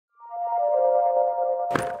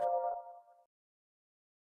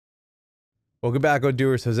Welcome back,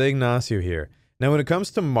 Odooers. Jose Ignacio here. Now, when it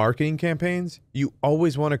comes to marketing campaigns, you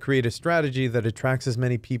always want to create a strategy that attracts as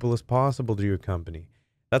many people as possible to your company.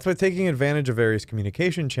 That's why taking advantage of various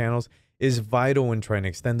communication channels is vital when trying to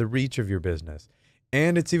extend the reach of your business.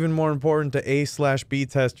 And it's even more important to A/B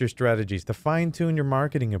test your strategies to fine-tune your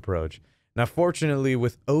marketing approach. Now, fortunately,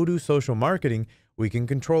 with Odoo Social Marketing, we can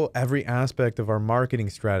control every aspect of our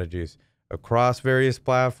marketing strategies across various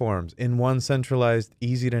platforms in one centralized,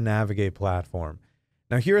 easy-to-navigate platform.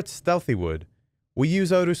 Now, here at Stealthywood, we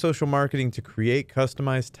use Odoo Social Marketing to create,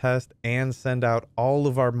 customize, test, and send out all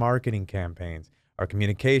of our marketing campaigns, our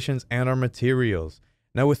communications, and our materials.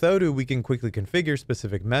 Now, with Odoo, we can quickly configure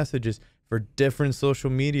specific messages for different social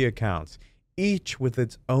media accounts, each with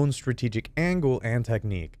its own strategic angle and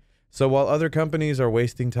technique. So while other companies are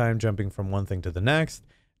wasting time jumping from one thing to the next,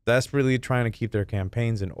 desperately trying to keep their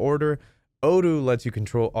campaigns in order, Odoo lets you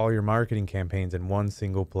control all your marketing campaigns in one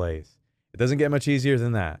single place. It doesn't get much easier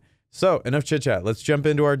than that. So enough chit chat. Let's jump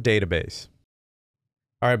into our database.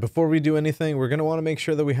 All right, before we do anything, we're going to want to make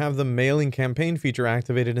sure that we have the mailing campaign feature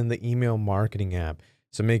activated in the email marketing app.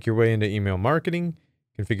 So make your way into email marketing,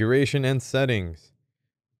 configuration, and settings.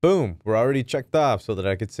 Boom, we're already checked off so that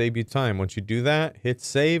I could save you time. Once you do that, hit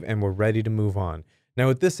save and we're ready to move on. Now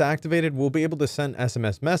with this activated, we'll be able to send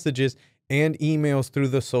SMS messages and emails through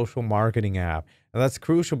the social marketing app. Now that's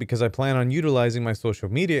crucial because I plan on utilizing my social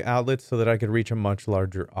media outlets so that I could reach a much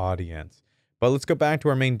larger audience. But let's go back to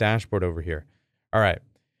our main dashboard over here. All right,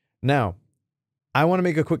 now I want to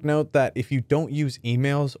make a quick note that if you don't use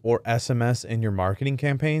emails or SMS in your marketing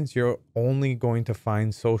campaigns, you're only going to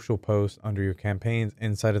find social posts under your campaigns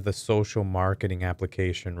inside of the social marketing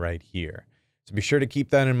application right here. So be sure to keep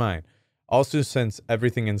that in mind. Also, since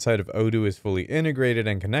everything inside of Odoo is fully integrated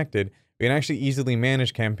and connected, we can actually easily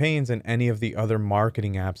manage campaigns in any of the other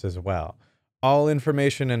marketing apps as well. All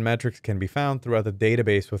information and metrics can be found throughout the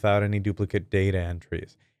database without any duplicate data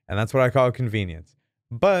entries. And that's what I call convenience.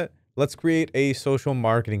 But let's create a social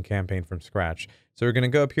marketing campaign from scratch. So we're going to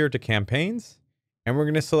go up here to campaigns and we're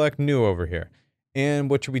going to select new over here. And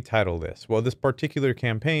what should we title this? Well, this particular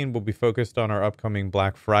campaign will be focused on our upcoming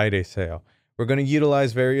Black Friday sale. We're going to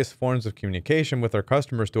utilize various forms of communication with our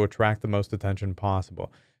customers to attract the most attention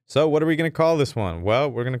possible. So what are we going to call this one?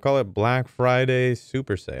 Well, we're going to call it Black Friday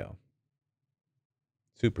Super Sale.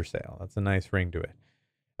 Super Sale. That's a nice ring to it.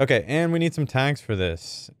 Okay, and we need some tags for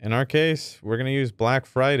this. In our case, we're going to use Black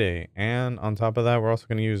Friday. And on top of that, we're also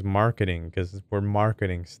going to use marketing because we're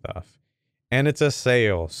marketing stuff. And it's a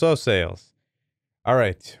sale. So sales. All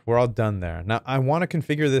right, we're all done there. Now, I want to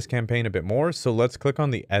configure this campaign a bit more. So let's click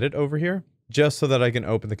on the edit over here just so that I can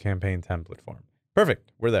open the campaign template form.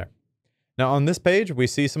 Perfect. We're there. Now, on this page, we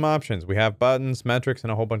see some options. We have buttons, metrics,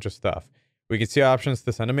 and a whole bunch of stuff. We can see options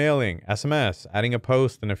to send a mailing, SMS, adding a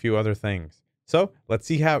post, and a few other things. So let's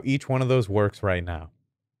see how each one of those works right now.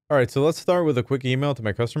 All right, so let's start with a quick email to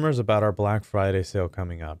my customers about our Black Friday sale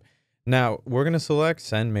coming up. Now, we're going to select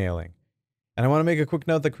send mailing. And I want to make a quick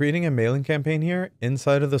note that creating a mailing campaign here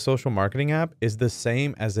inside of the social marketing app is the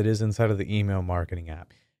same as it is inside of the email marketing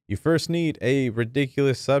app. You first need a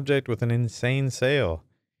ridiculous subject with an insane sale.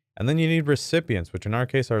 And then you need recipients, which in our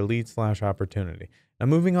case are lead/opportunity. Now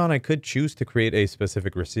moving on, I could choose to create a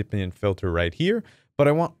specific recipient filter right here, but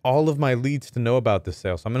I want all of my leads to know about this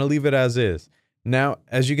sale. So I'm going to leave it as is. Now,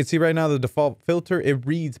 as you can see right now, the default filter, it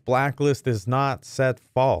reads blacklist is not set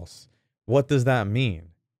false. What does that mean?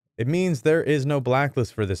 It means there is no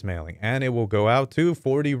blacklist for this mailing and it will go out to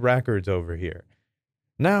 40 records over here.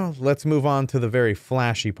 Now let's move on to the very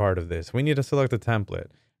flashy part of this. We need to select a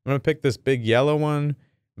template. I'm going to pick this big yellow one.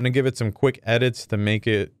 I'm going to give it some quick edits to make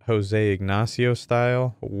it Jose Ignacio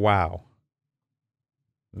style. Wow.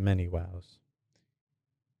 Many wows.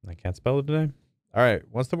 I can't spell it today. All right.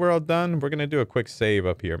 Once we're all done, we're going to do a quick save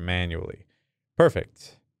up here manually.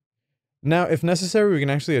 Perfect. Now, if necessary, we can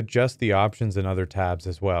actually adjust the options in other tabs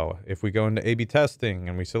as well. If we go into A/B testing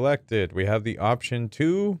and we select it, we have the option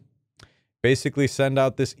to basically send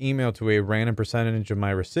out this email to a random percentage of my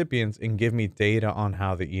recipients and give me data on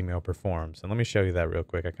how the email performs. And let me show you that real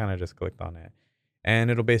quick. I kind of just clicked on it and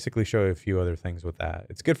it'll basically show you a few other things with that.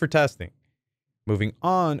 It's good for testing. Moving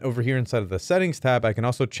on over here inside of the settings tab, I can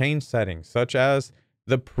also change settings such as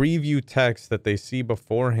the preview text that they see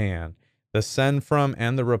beforehand, the send from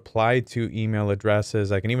and the reply to email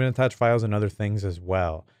addresses. I can even attach files and other things as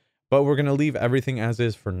well, but we're going to leave everything as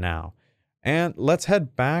is for now. And let's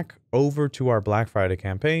head back over to our Black Friday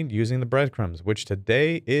campaign using the breadcrumbs, which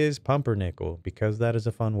today is pumpernickel because that is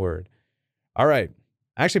a fun word. All right.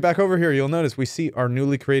 Actually, back over here, you'll notice we see our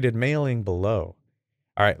newly created mailing below.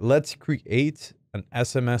 All right, let's create an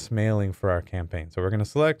SMS mailing for our campaign. So we're going to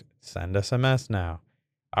select send SMS now.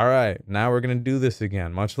 All right, now we're going to do this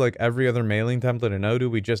again. Much like every other mailing template in Odoo,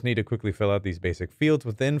 we just need to quickly fill out these basic fields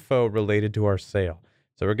with info related to our sale.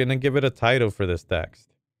 So we're going to give it a title for this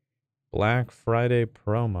text. Black Friday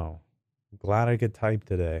promo. Glad I could type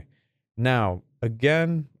today. Now,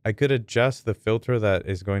 again, I could adjust the filter that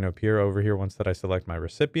is going to appear over here once that I select my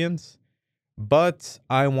recipients. But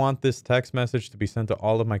I want this text message to be sent to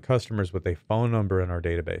all of my customers with a phone number in our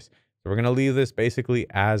database. So we're going to leave this basically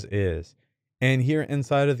as is. And here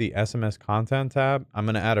inside of the SMS content tab, I'm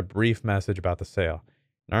going to add a brief message about the sale.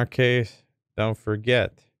 In our case, don't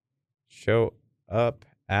forget, show up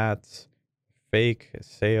at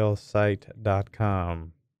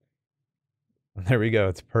fakesalesite.com. And there we go.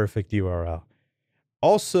 It's a perfect URL.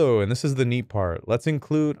 Also, and this is the neat part, let's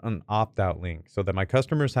include an opt-out link so that my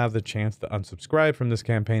customers have the chance to unsubscribe from this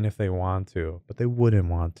campaign if they want to, but they wouldn't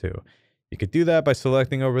want to. You could do that by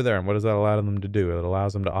selecting over there. And what does that allow them to do? It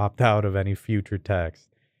allows them to opt out of any future text.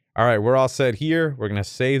 All right, we're all set here. We're going to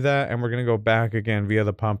save that, and we're going to go back again via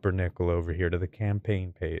the pumpernickel over here to the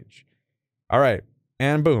campaign page. All right,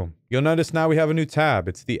 and boom. You'll notice now we have a new tab.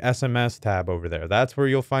 It's the SMS tab over there. That's where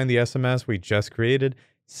you'll find the SMS we just created,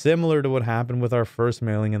 similar to what happened with our first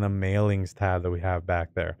mailing in the mailings tab that we have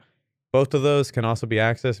back there. Both of those can also be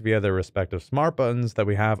accessed via their respective smart buttons that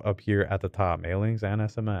we have up here at the top, mailings and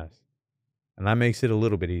SMS. And that makes it a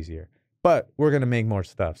little bit easier. But we're going to make more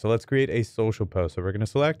stuff. So let's create a social post. So we're going to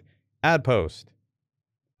select add post.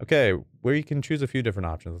 Okay, where you can choose a few different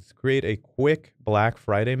options. Let's create a quick Black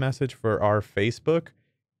Friday message for our Facebook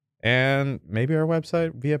and maybe our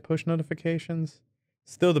website via push notifications.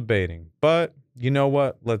 Still debating, but you know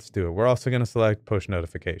what? Let's do it. We're also going to select push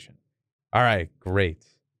notification. All right, great.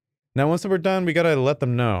 Now, once we're done, we got to let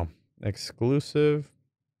them know. Exclusive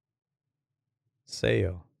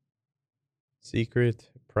sale. Secret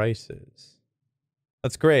prices.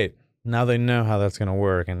 That's great. Now they know how that's going to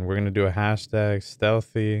work. And we're going to do a hashtag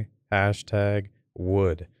stealthy, hashtag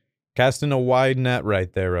wood. Casting a wide net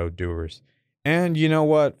right there, Odooers. And you know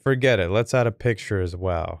what? Forget it. Let's add a picture as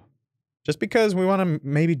well. Just because we want to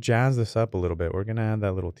maybe jazz this up a little bit, we're going to add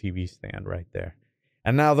that little TV stand right there.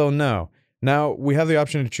 And now they'll know. Now, we have the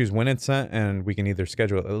option to choose when it's sent, and we can either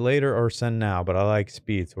schedule it later or send now, but I like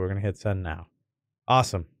speed, so we're going to hit send now.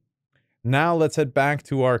 Awesome. Now, let's head back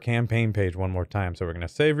to our campaign page one more time. So we're going to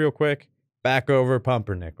save real quick, back over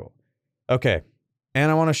pumpernickel. Okay,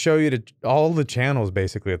 and I want to show you all the channels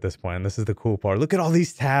basically at this point, and this is the cool part. Look at all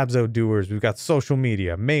these tabs, Odooers. We've got social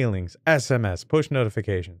media, mailings, SMS, push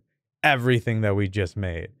notifications. Everything that we just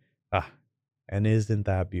made. And isn't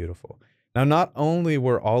that beautiful? Now, not only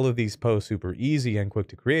were all of these posts super easy and quick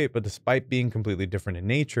to create, but despite being completely different in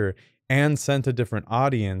nature and sent to different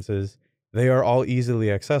audiences, they are all easily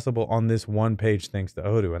accessible on this one page thanks to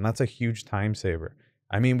Odoo. And that's a huge time saver.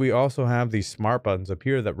 I mean, we also have these smart buttons up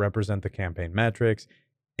here that represent the campaign metrics,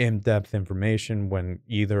 in-depth information when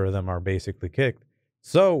either of them are basically kicked.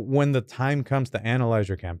 So when the time comes to analyze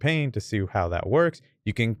your campaign to see how that works,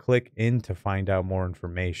 you can click in to find out more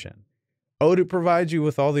information. Odoo provides you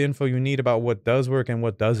with all the info you need about what does work and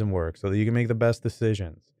what doesn't work so that you can make the best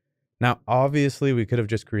decisions. Now, obviously, we could have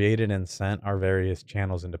just created and sent our various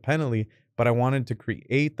channels independently, but I wanted to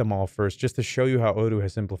create them all first just to show you how Odoo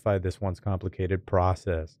has simplified this once complicated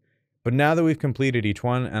process. But now that we've completed each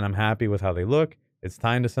one and I'm happy with how they look, it's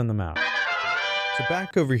time to send them out. So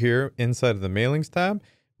back over here inside of the mailings tab,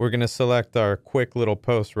 we're going to select our quick little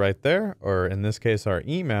post right there, or in this case, our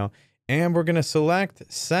email, and we're going to select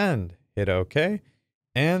send, hit OK,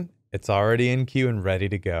 and it's already in queue and ready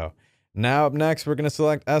to go. Now up next, we're going to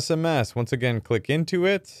select SMS. Once again, click into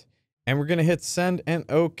it, and we're going to hit send and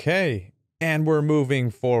OK, and we're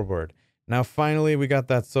moving forward. Now, finally, we got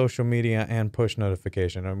that social media and push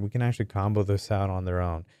notification, and we can actually combo this out on their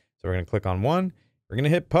own. So we're going to click on one, we're going to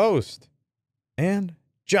hit post. And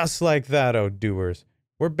just like that, Odooers,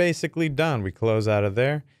 we're basically done. We close out of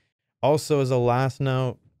there. Also, as a last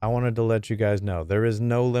note, I wanted to let you guys know there is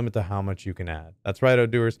no limit to how much you can add. That's right,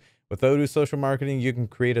 Odooers. With Odoo Social Marketing, you can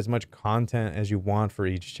create as much content as you want for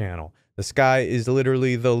each channel. The sky is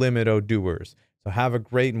literally the limit, Odooers. So have a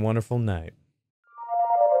great and wonderful night.